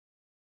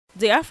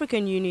The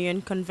African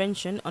Union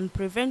Convention on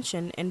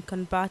Prevention and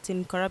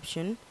Combating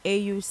Corruption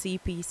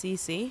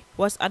 (AUCPCC)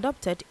 was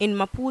adopted in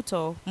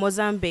Maputo,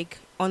 Mozambique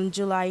on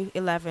July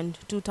 11,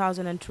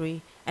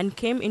 2003 and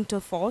came into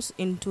force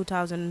in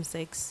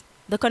 2006.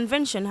 The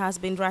convention has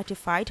been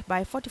ratified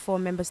by 44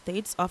 member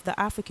states of the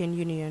African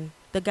Union.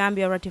 The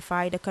Gambia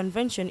ratified the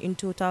convention in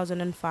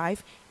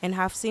 2005 and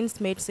have since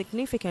made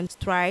significant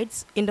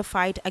strides in the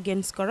fight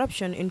against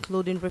corruption,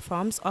 including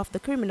reforms of the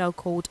criminal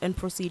code and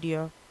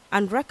procedure,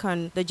 and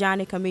reckon the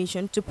Jani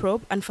Commission to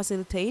probe and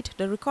facilitate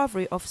the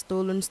recovery of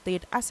stolen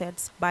state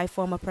assets by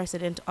former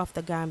President of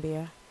the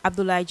Gambia.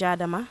 Abdoulaye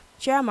Jadama,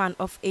 chairman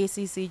of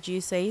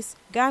ACCG, says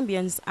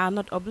Gambians are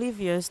not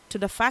oblivious to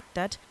the fact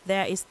that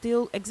there is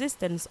still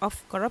existence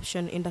of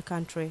corruption in the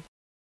country.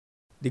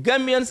 The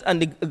Gambians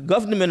and the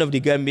government of the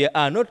Gambia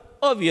are not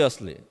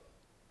obviously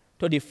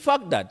to the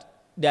fact that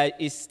there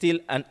is still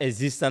an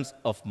existence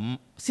of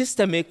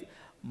systemic,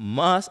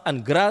 mass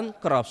and grand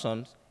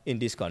corruption in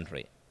this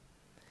country,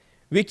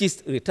 which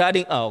is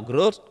retarding our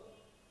growth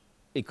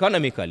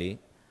economically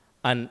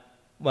and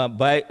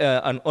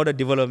other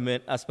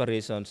development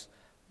aspirations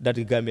that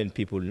the Gambian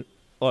people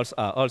also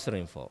are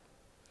answering for.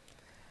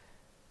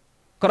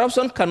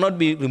 Corruption cannot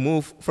be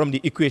removed from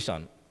the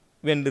equation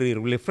when we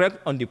reflect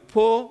on the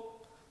poor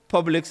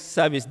public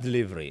service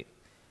delivery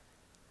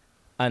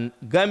and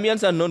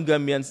Gambians and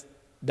non-Gambians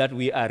that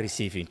we are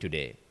receiving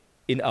today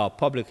in our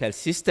public health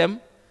system,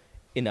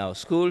 in our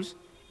schools,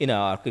 in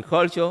our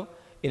agriculture,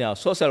 in our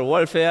social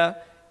welfare,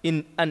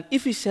 in an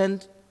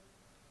efficient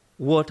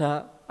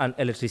water and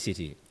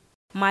electricity.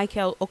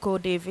 Michael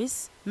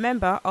Oko-Davis,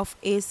 member of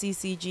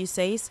ACCG,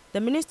 says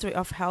the Ministry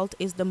of Health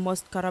is the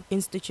most corrupt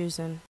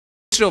institution.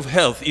 The Ministry of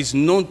Health is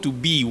known to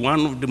be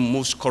one of the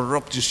most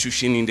corrupt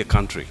institutions in the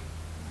country.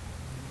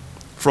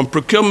 From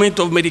procurement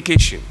of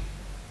medication,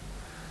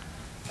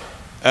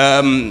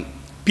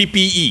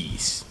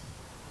 PPEs,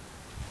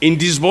 in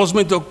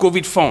disbursement of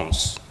COVID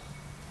funds,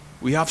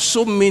 we have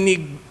so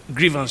many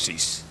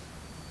grievances.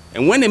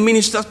 And when a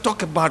minister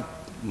talks about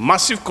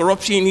massive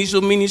corruption in his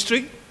own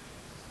ministry,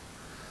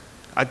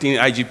 I think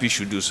IGP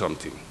should do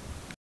something.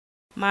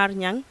 Mar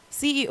Nyang,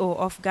 CEO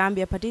of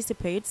Gambia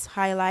Participates,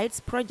 highlights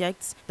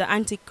projects the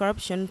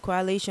Anti-Corruption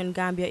Coalition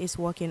Gambia is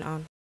working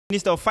on.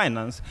 Minister of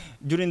Finance,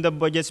 during the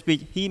budget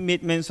speech, he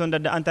made mention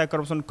that the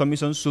Anti-Corruption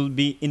Commission should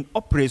be in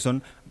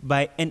operation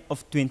by end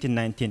of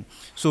 2019.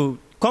 So,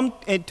 come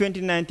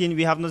 2019,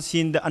 we have not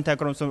seen the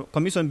Anti-Corruption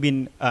Commission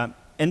being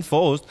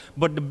enforced,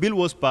 but the bill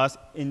was passed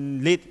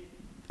in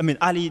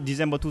early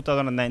December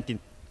 2019.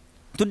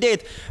 To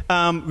date,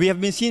 we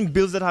have been seeing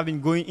bills that have been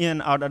going in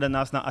and out of the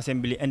National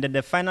Assembly, and that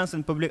the Finance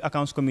and Public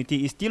Accounts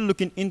Committee is still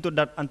looking into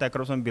that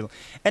anti-corruption bill.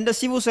 And the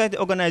civil society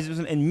organizations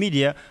and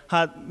media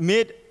had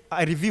made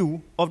a review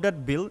of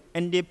that bill,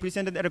 and they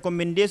presented a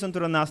recommendation to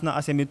the National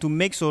Assembly to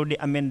make sure they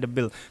amend the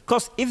bill.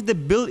 Because if the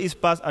bill is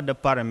passed at the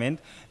Parliament,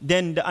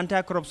 then the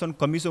Anti-Corruption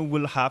Commission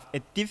will have a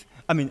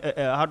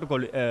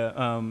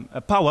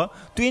power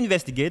to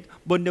investigate,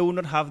 but they will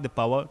not have the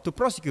power to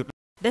prosecute.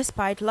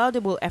 Despite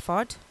laudable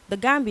effort, the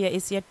Gambia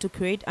is yet to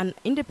create an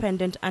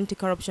independent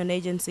anti-corruption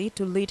agency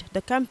to lead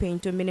the campaign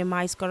to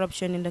minimize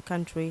corruption in the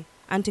country.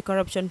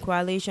 Anti-Corruption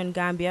Coalition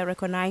Gambia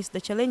recognized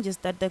the challenges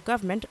that the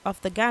government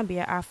of the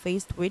Gambia are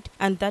faced with,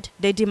 and that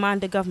they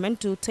demand the government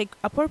to take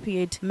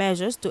appropriate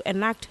measures to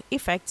enact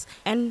effective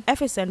and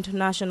efficient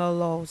national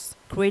laws,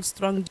 create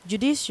strong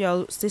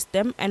judicial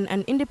system and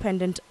an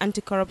independent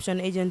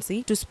anti-corruption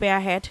agency to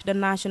spearhead the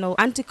national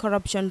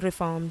anti-corruption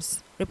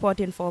reforms.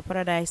 Reporting for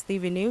Paradise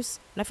TV News,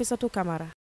 Nafisatu Kamara.